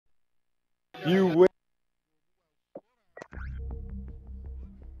You win.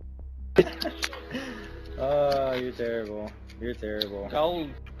 Oh, you're terrible. You're terrible.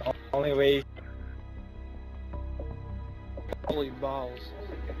 Gold. Only way. Holy balls.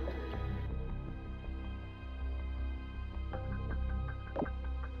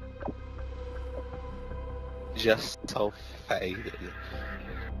 Just so faded.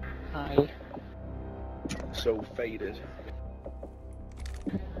 Hi. So faded.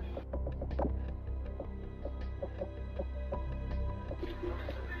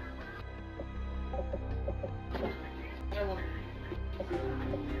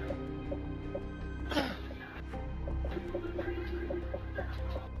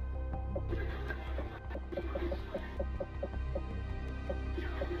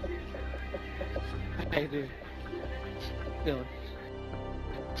 Hey, dude.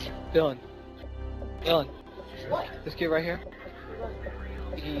 Dylan. What? This kid right here.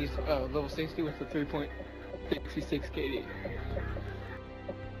 He's level 60 with the 3.66 KD.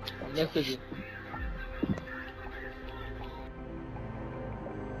 I'm messaging.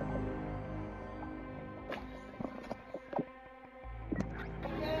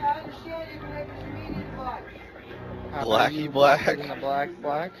 Yeah, I understand you can make us immediate black. Blacky black. In the black.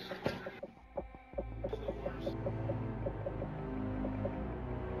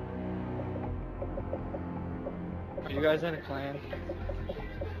 Are you guys in a clan?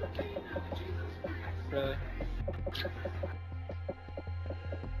 Really?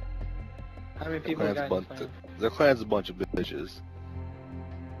 How many people are in the clan? Their clan's a bunch of bitches.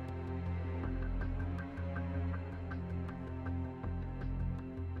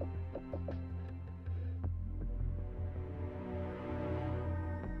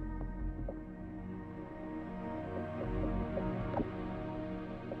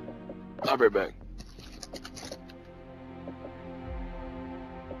 I'll be right back.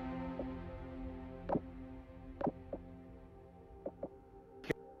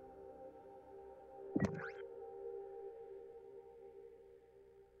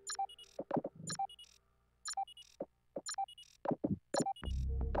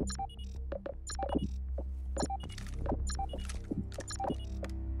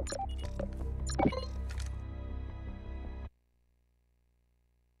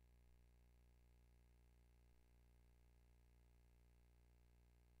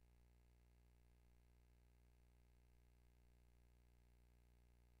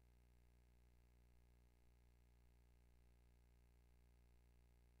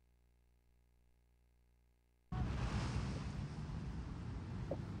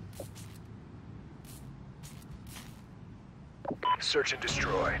 Search and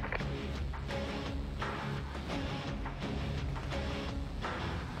destroy.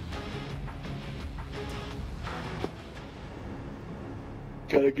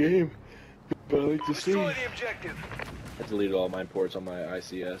 Got a game. But I like to see. Destroy the objective. I deleted all my ports on my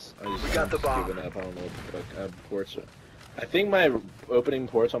ICS. We got the bomb. Giving up. I don't know what the fuck ports. I think my opening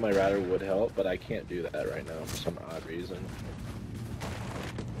ports on my router would help, but I can't do that right now for some odd reason.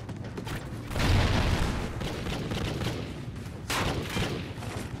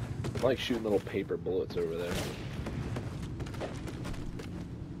 I'm like shooting little paper bullets over there.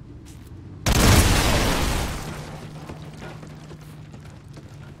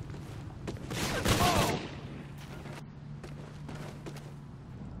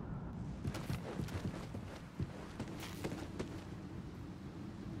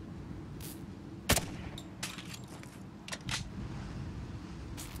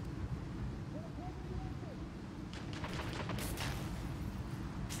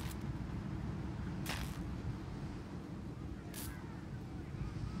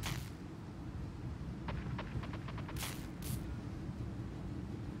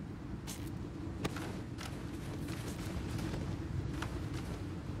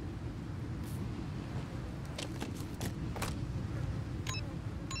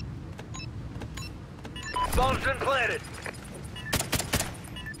 Bomb's been planted.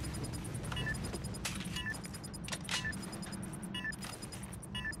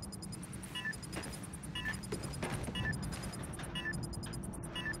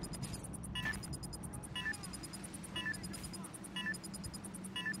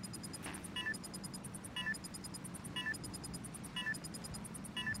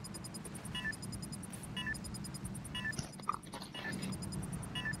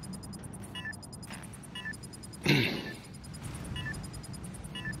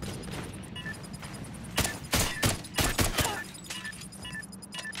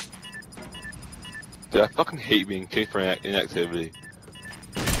 Dude, I fucking hate being kicked for inactivity.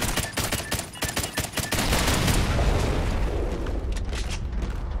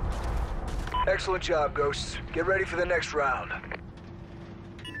 Excellent job, Ghosts. Get ready for the next round.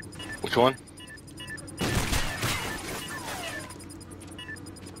 Which one?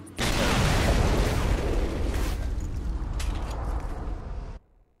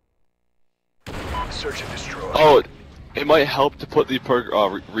 Search and destroy. Oh, it might help to put the perk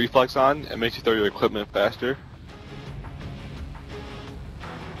reflex on. It makes you throw your equipment faster.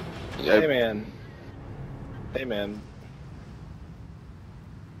 Yeah, Hey man. Hey man.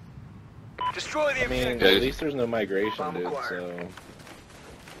 Destroy the I mean, objective. at least there's no migration, Bomb dude. acquired. So.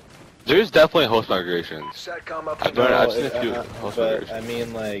 there's definitely host migrations. Satcom up. I've done- I've seen a it- few host but migrations. I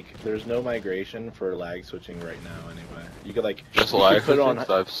mean, like, there's no migration for lag switching right now. Anyway, you could like Just you lag could put it on.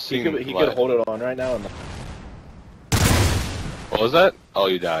 switching? I've seen He lag. could hold it on right now and. What was that? Oh,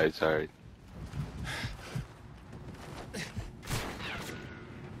 you died. Sorry.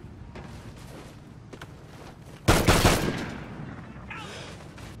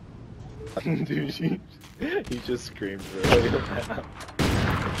 Dude, he just screamed really loud.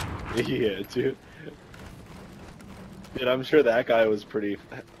 Yeah, dude. Dude, I'm sure that guy was pretty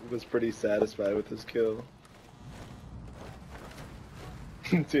satisfied with his kill.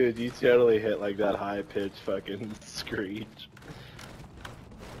 Dude, you totally hit like that high pitched fucking screech.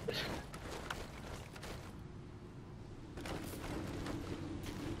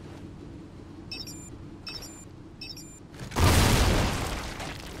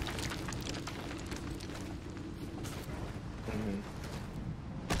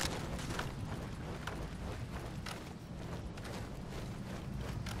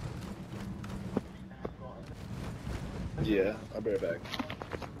 Yeah, I'll be right back.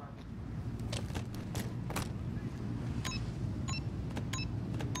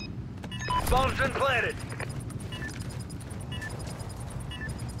 Bomb's been planted.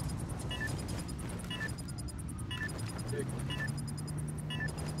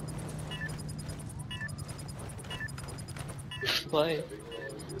 Play.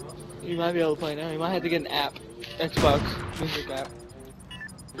 You might be able to play now. You might have to get an app. Xbox music app.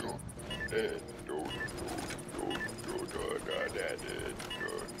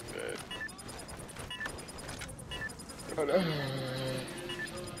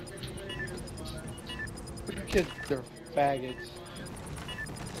 Kids, they're faggots.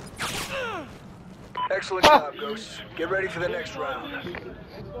 Excellent job, Ghosts. Get ready for the next round.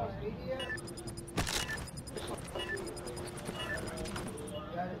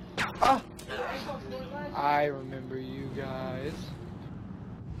 Ah! I remember you guys.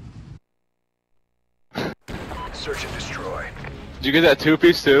 Search and destroy. Did you get that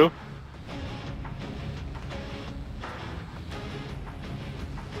 2-piece too?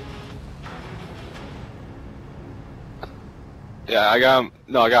 Yeah,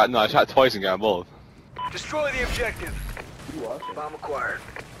 I shot twice and got both. Destroy the objective. Bomb acquired.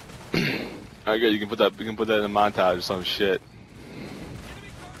 Alright, good. You can put that in a montage or some shit.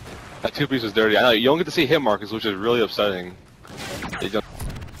 That 2-piece was dirty. I know you don't get to see hit markers, which is really upsetting. You don't-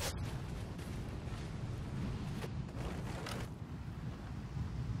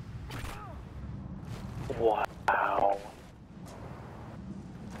 Wow.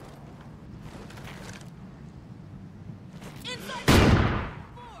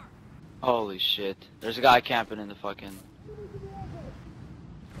 Holy shit. There's a guy camping in the fucking...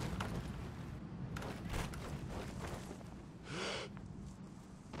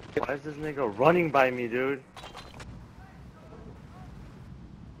 Why is this nigga running by me, dude?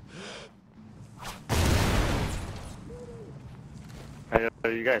 I know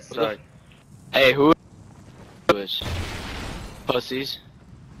you guys suck. Hey, who is? Pussies.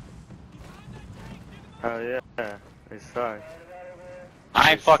 Oh yeah, they suck.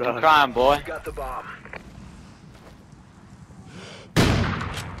 I ain't They fucking suck. crying, boy. You got the bomb.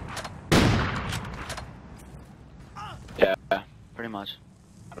 Yeah, pretty much.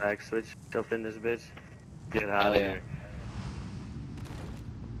 Lag switch up in this bitch. Get out Hell of yeah. here.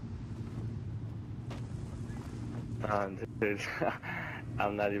 Dude,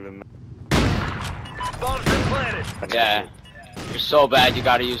 I'm not even. Bomb's been planted. Yeah. You're so bad you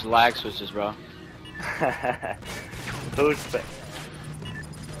gotta use lag switches, bro. Who spent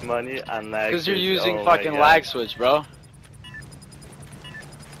money on lag? Because you're switch? using Oh my fucking God. lag switch, bro.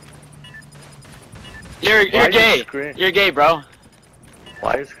 You're Why you gay. scream- You're gay, bro.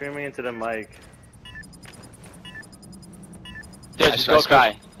 Why are you screaming into the mic? Dude, just go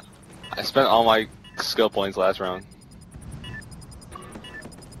cry. I spent all my skill points last round.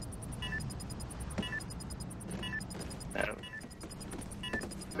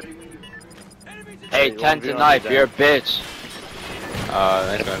 Hey, you 10 won't be to on knife, me then. you're a bitch.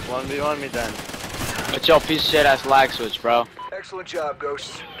 Thanks, man. 1v1 me then. But your piece of shit ass lag switch, bro. Excellent Excellent job,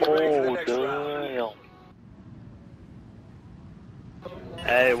 Ghosts. Get ready for the Oh, next round. damn.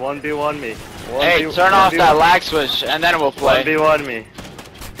 Hey, 1v1 me. Hey, turn off that lag switch and then we'll play. 1v1 me.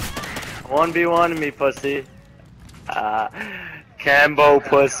 1v1 me, pussy. Cambo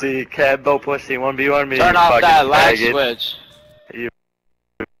pussy. Cambo pussy. 1v1 me. Turn you off fucking that lag faggot. switch.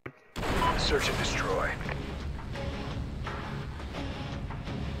 Search and destroy.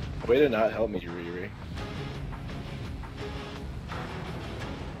 Way to not help me, Riri.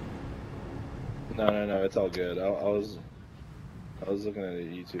 No, it's all good. I was looking at a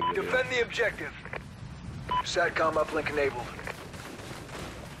YouTube video. Defend the objective. SATCOM uplink enabled.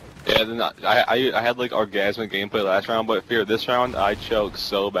 Yeah, then I had like orgasmic gameplay last round, but for this round, I choked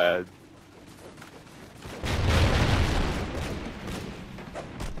so bad.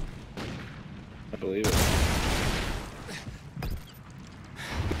 I believe it.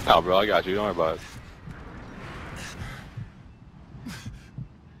 Oh, bro, I got you. Don't worry about it.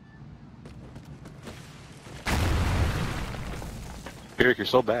 Eric, you're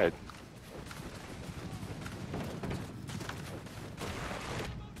so bad.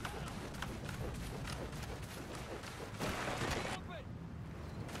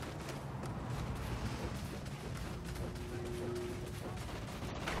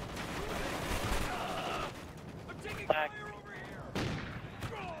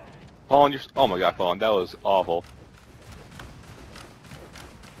 Fallen, you're. Oh my god, Fallen, that was awful.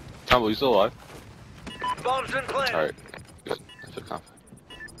 Tumble, you still alive? Bombs been planted. Alright, good. I feel confident.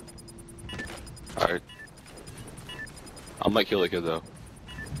 Alright. I might kill the kid though.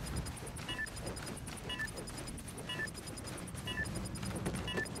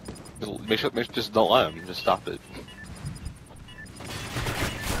 Make sure, just don't let him. Just stop it.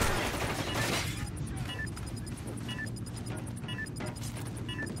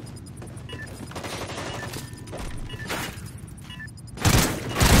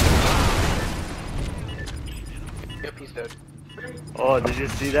 Yep, he's dead. Oh, did you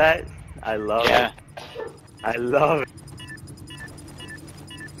see that? I love Yeah. it. I love it.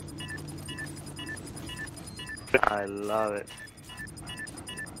 I love it.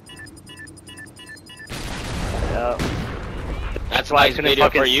 Yep. That's I why it's couldn't video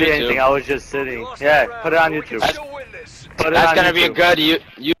fucking for see anything. I YouTube. was just sitting. We lost Yeah, that round, put it on but we can YouTube. still win this. Put it That's on gonna be a YouTube. good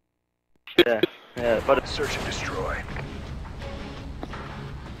you. Yeah, put it. Search and destroy.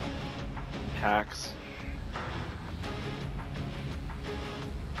 Hacks.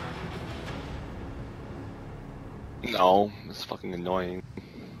 No, it's fucking annoying.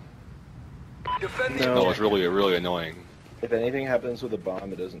 Defend the No. No, it's objective. really annoying. If anything happens with a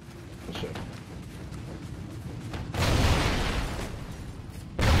bomb, it doesn't show.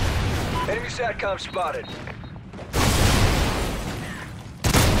 Enemy SATCOM spotted.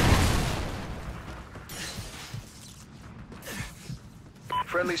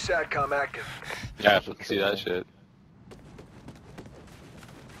 Friendly SATCOM active. Yeah, I have to see that shit.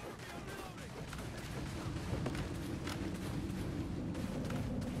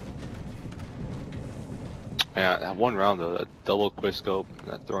 Yeah, that one round though, that double quick scope,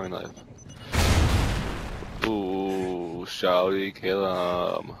 that throwing knife. Ooh, shouty, kill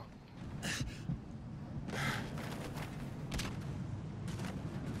him.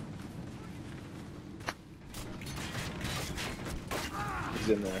 He's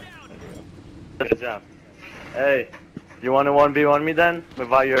in there. Good job. Hey, you want to 1v1 me then?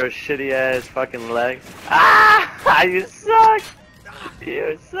 Without your shitty ass fucking legs? Ah! You suck!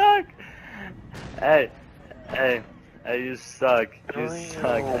 You suck! Hey, you suck. You suck.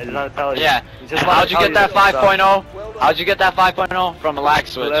 I did not tell you. Yeah. Just How'd you get that you suck. 5.0? How'd you get that 5.0? From a lag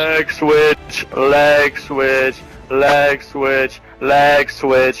switch. Leg switch, leg switch, leg switch, leg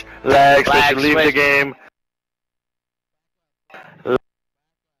switch, leg switch. Lag Leave the switch. game.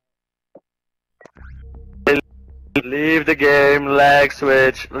 Leave the game, lag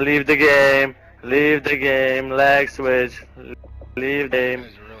switch. Leave the game. Leave the game, lag switch. Leave the game.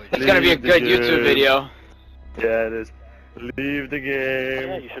 It's gonna be a Leave the good YouTube game. video. Yeah, it is. Leave the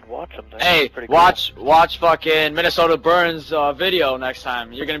game. you should watch them. Hey, watch fucking Minnesota Burns video next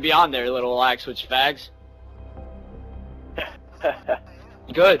time. You're gonna be on there, little lag switch fags.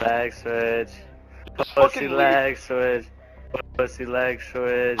 Good. Lag switch. Pussy lag switch. Pussy lag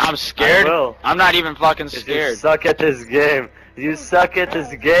switch. I'm scared. I will. I'm not even fucking 'Cause You scared. suck at this game. You suck at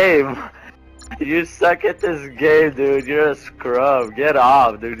this game. You suck at this game, dude. You're a scrub. Get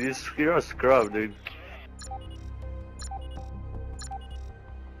off, dude. You're a scrub, dude.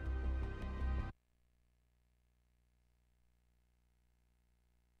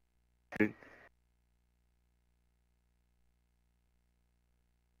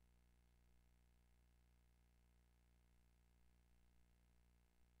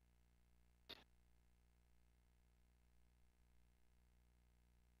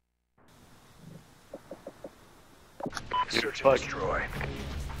 Search and fuck. destroy.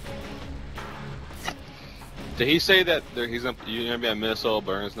 Did he say that you're gonna be on Minnesota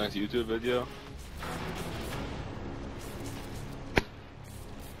Burns' next YouTube video?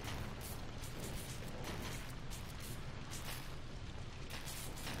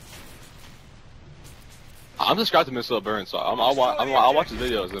 I'm subscribed to Minnesota Burns, so I'll watch his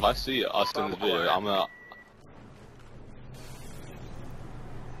videos. If I see us in the video, I'm gonna.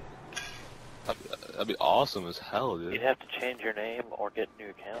 That'd be awesome as hell, dude. You'd have to change your name or get a new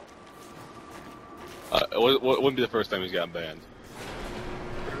account. It wouldn't be the first time he's gotten banned.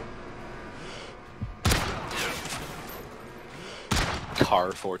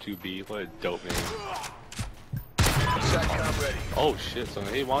 Car42B, what a dope name. SATCOM ready. Oh shit, so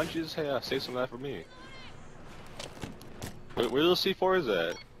hey, why don't you just save some of that for me? Where the C4 is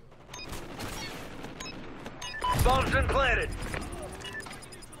at? Bomb's been planted.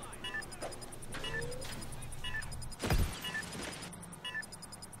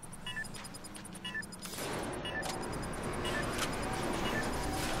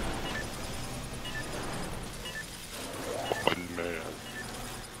 One man.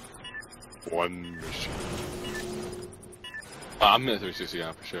 One mission. I'm in 360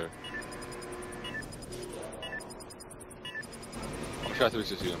 now for sure. I'll try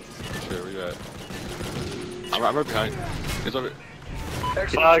 360 for sure. Where you at? I'm right behind. It's over. Excellent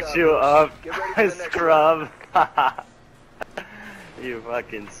Fuck job, you Ghost. up, Get ready for the next scrub. You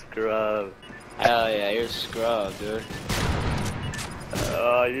fucking scrub. Hell yeah, you're a scrub, dude.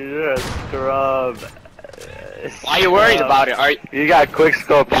 Oh, you're a scrub. Why are you worried about it? You got quick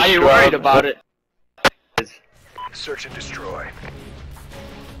scope. Why are you worried about it? Search and destroy.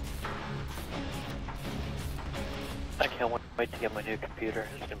 I can't wait to get my new computer.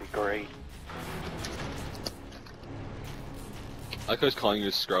 It's gonna be great. I was calling you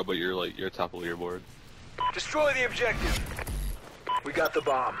a scrub, but you're top of leaderboard. Destroy the objective. We got the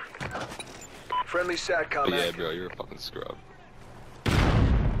bomb. Friendly SATCOM But yeah, active. bro, you're a fucking scrub.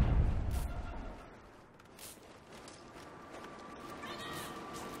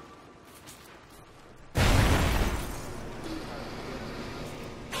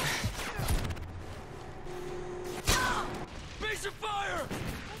 Base of fire!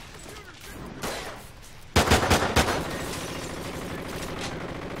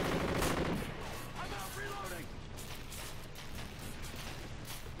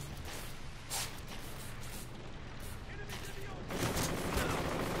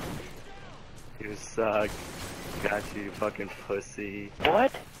 You suck. Got you, fucking pussy.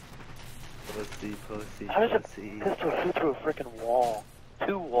 What? Pussy, pussy, How does a pussy. pistol shoot through a freaking wall?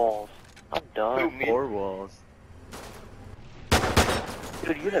 2 walls. I'm done. 4 walls.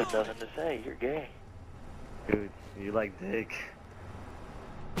 Dude, you have nothing to say. You're gay. Dude, you like dick.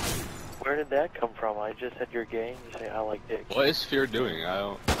 Where did that come from? I just said you're gay and you say I like dick. What is Fear doing? I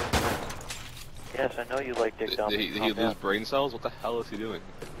don't. Yes, I know you like dick, Did Dominic. he Calm lose down. brain cells? What the hell is he doing?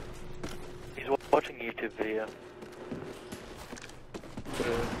 He's watching a YouTube video.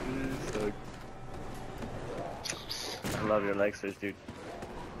 I love your leg switch, dude.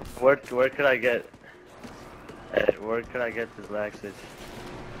 Where could I get? Where could I get this lag switch?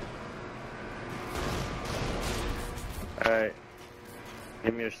 Alright.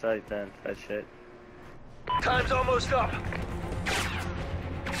 Give me your site then, that shit. Time's almost up.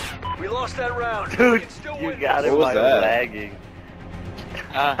 We lost that round. We Dude, can still you win got this. it What was by that? lagging.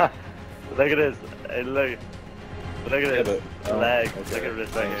 Look at this. Hey, look. Look at this. Lag. okay. Look at this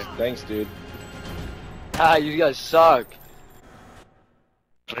right here. Thanks, dude. Ah, you guys suck.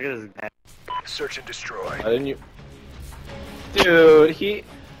 Look at this. Search and destroy. Why didn't you? Dude, he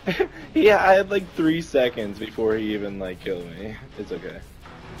I had like 3 seconds before he even like killed me. It's okay.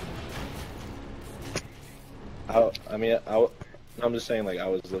 I'm just saying, like, I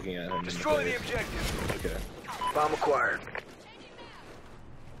was looking at him. Destroy in the the face. objective. Okay. Bomb acquired.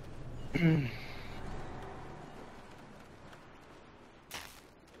 Rick,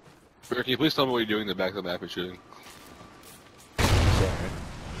 can you please tell me what you're doing in the back of the map you're shooting?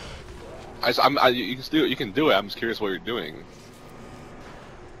 Sorry. You can do it. I'm just curious what you're doing.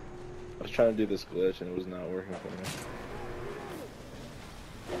 I was trying to do this glitch and it was not working for me.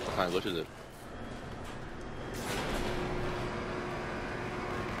 What kind of glitch is it?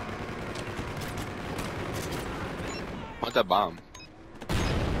 Want that bomb?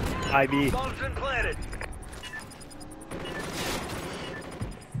 IB. Bomb's been planted.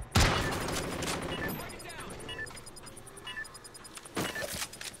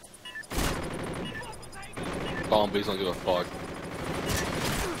 Bomb, please don't give a fuck.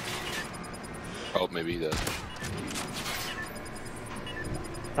 Oh, maybe he does.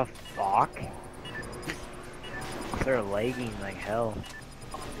 The fuck? They're lagging like hell.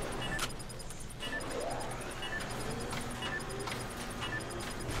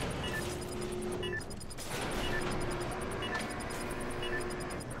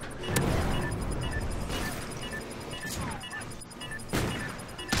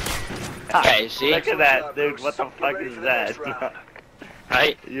 Okay, see? Look at that, dude. What the fuck is that?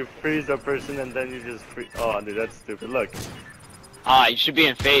 Right? You freeze a person and then you just freeze. Oh, dude, that's stupid. Look. Ah, you should be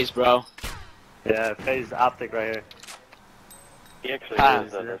in phase, bro. Yeah, phase optic right here. He actually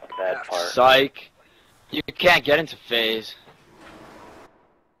is on this bad part. Psych. You can't get into phase.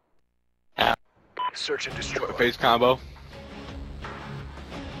 Search and destroy. Phase combo.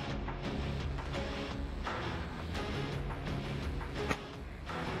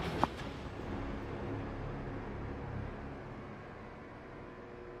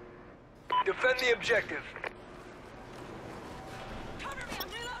 Defend the objective.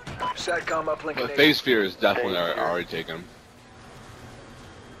 SATCOM uplink. But phase sphere is definitely already taken.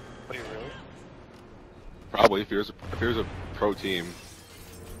 Wait, really? Probably if here's a pro team.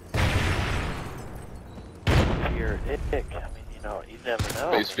 You're ick. I mean, you know, you never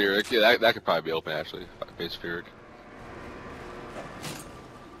know. Phase spheric, yeah, that could probably be open actually. Phase spheric.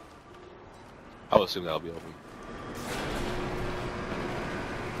 I'll assume that'll be open.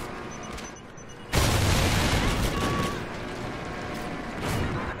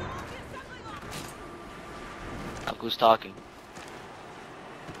 Who's talking?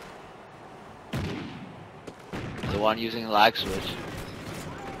 The one using DigitalLagSwitch.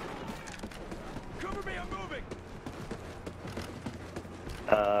 Cover me, I'm moving.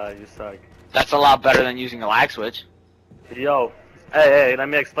 You suck. That's a lot better than using a DigitalLagSwitch. Yo, hey, let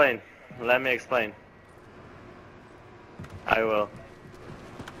me explain. I will.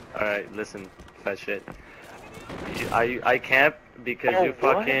 Alright, listen, fat shit. I camp because you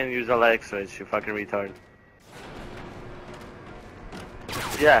fucking use a lag switch, you fucking retard.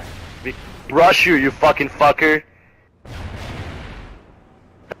 Yeah, rush you fucking fucker.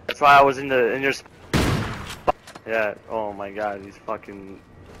 That's why I was in your yeah, oh my god, these fucking...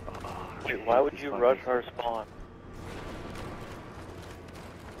 Oh, Wait, why would you rush our spawn?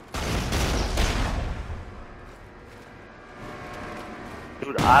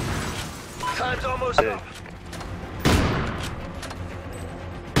 Dude, Time's almost up.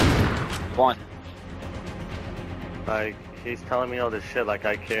 One. Like, he's telling me all this shit like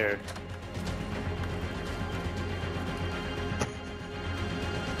I care.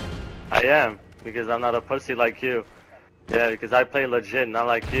 I am, because I'm not a pussy like you. Yeah, because I play legit, not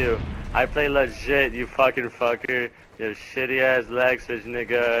like you. I play legit, you fucking fucker. You shitty ass lag switch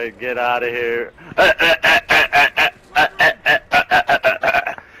nigga. Get out of here.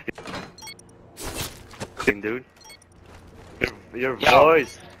 Dude. Your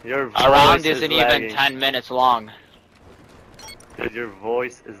voice Around is isn't lagging. even 10 minutes long. Dude, your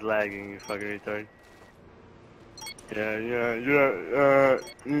voice is lagging, you fucking retard.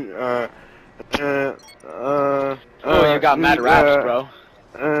 Oh, you got mad raps, bro.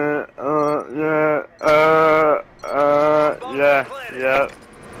 Yeah.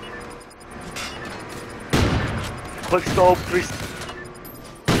 Quick scope, 3.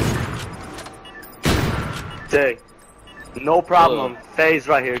 Day. No problem. Phase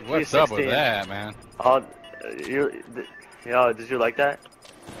right here. What's G16. up with that, man? Yo, did you like that?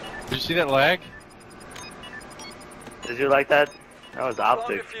 Did you see that lag? Did you like that? That was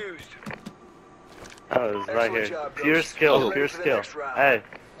optic. That was right here. Pure skill, pure skill. Hey.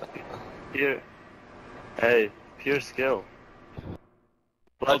 Pure skill.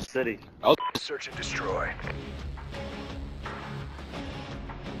 Blood City. Search and destroy.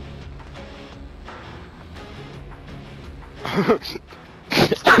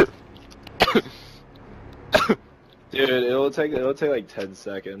 Dude, it'll take like 10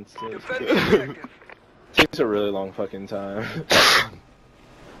 seconds. Defend the objective. Takes a really long fucking time.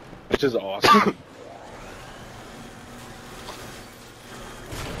 Which is awesome.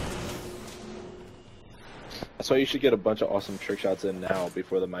 That's why you should get a bunch of awesome trick shots in now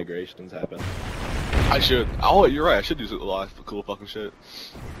before the migrations happen. I should. Oh, you're right. I should do a lot of cool fucking shit.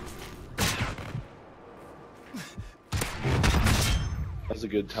 That's a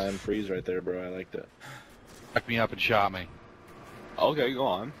good time freeze right there, bro. I liked it. Back me up and shot me. Okay, go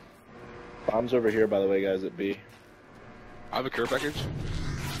on. Bombs over here, by the way, guys, at B. I have a care package.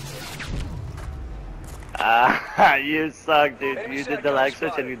 You suck, dude. You did the lag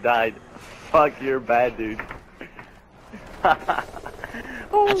switch and you died. Fuck, you're bad, dude.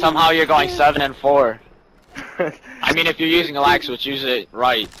 And somehow you're going 7 and 4. I mean, if you're using a lag switch, use it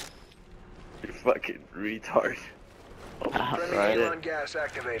right. You fucking retard. Friendly Right. Elon gas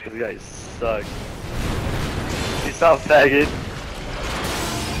activated. These guys suck. out, faggot.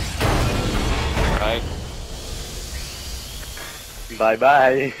 Right. Bye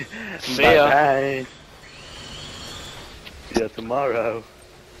bye. See Bye ya. bye. See ya tomorrow.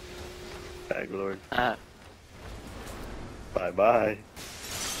 Fag lord. Bye bye.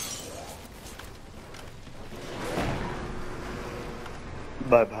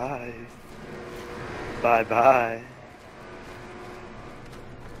 Bye bye. Bye bye.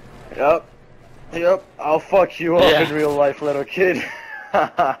 Yep. Yep. I'll fuck you up Yeah. in real life, little kid.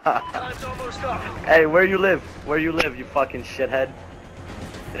 Time's almost up. Hey, where you live? Where you live, you fucking shithead?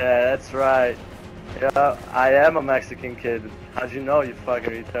 Yeah, that's right. Yeah, I am a Mexican kid. How'd you know, you fucking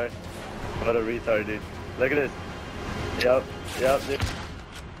retard? What a retard, dude. Look at this. Yep, dude.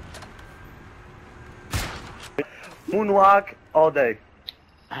 Moonwalk all day.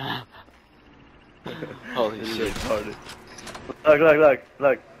 Holy This is shit. retarded.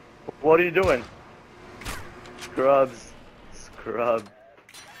 Look. What are you doing? Scrubs. Scrub.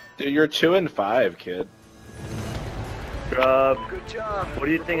 Dude, you're 2 and 5, kid. Scrub. Good job. What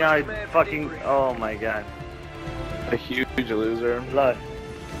do you think I fucking... Oh my god. A huge loser. Look.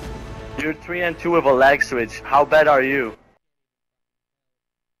 You're 3 and 2 with a lag switch. How bad are you?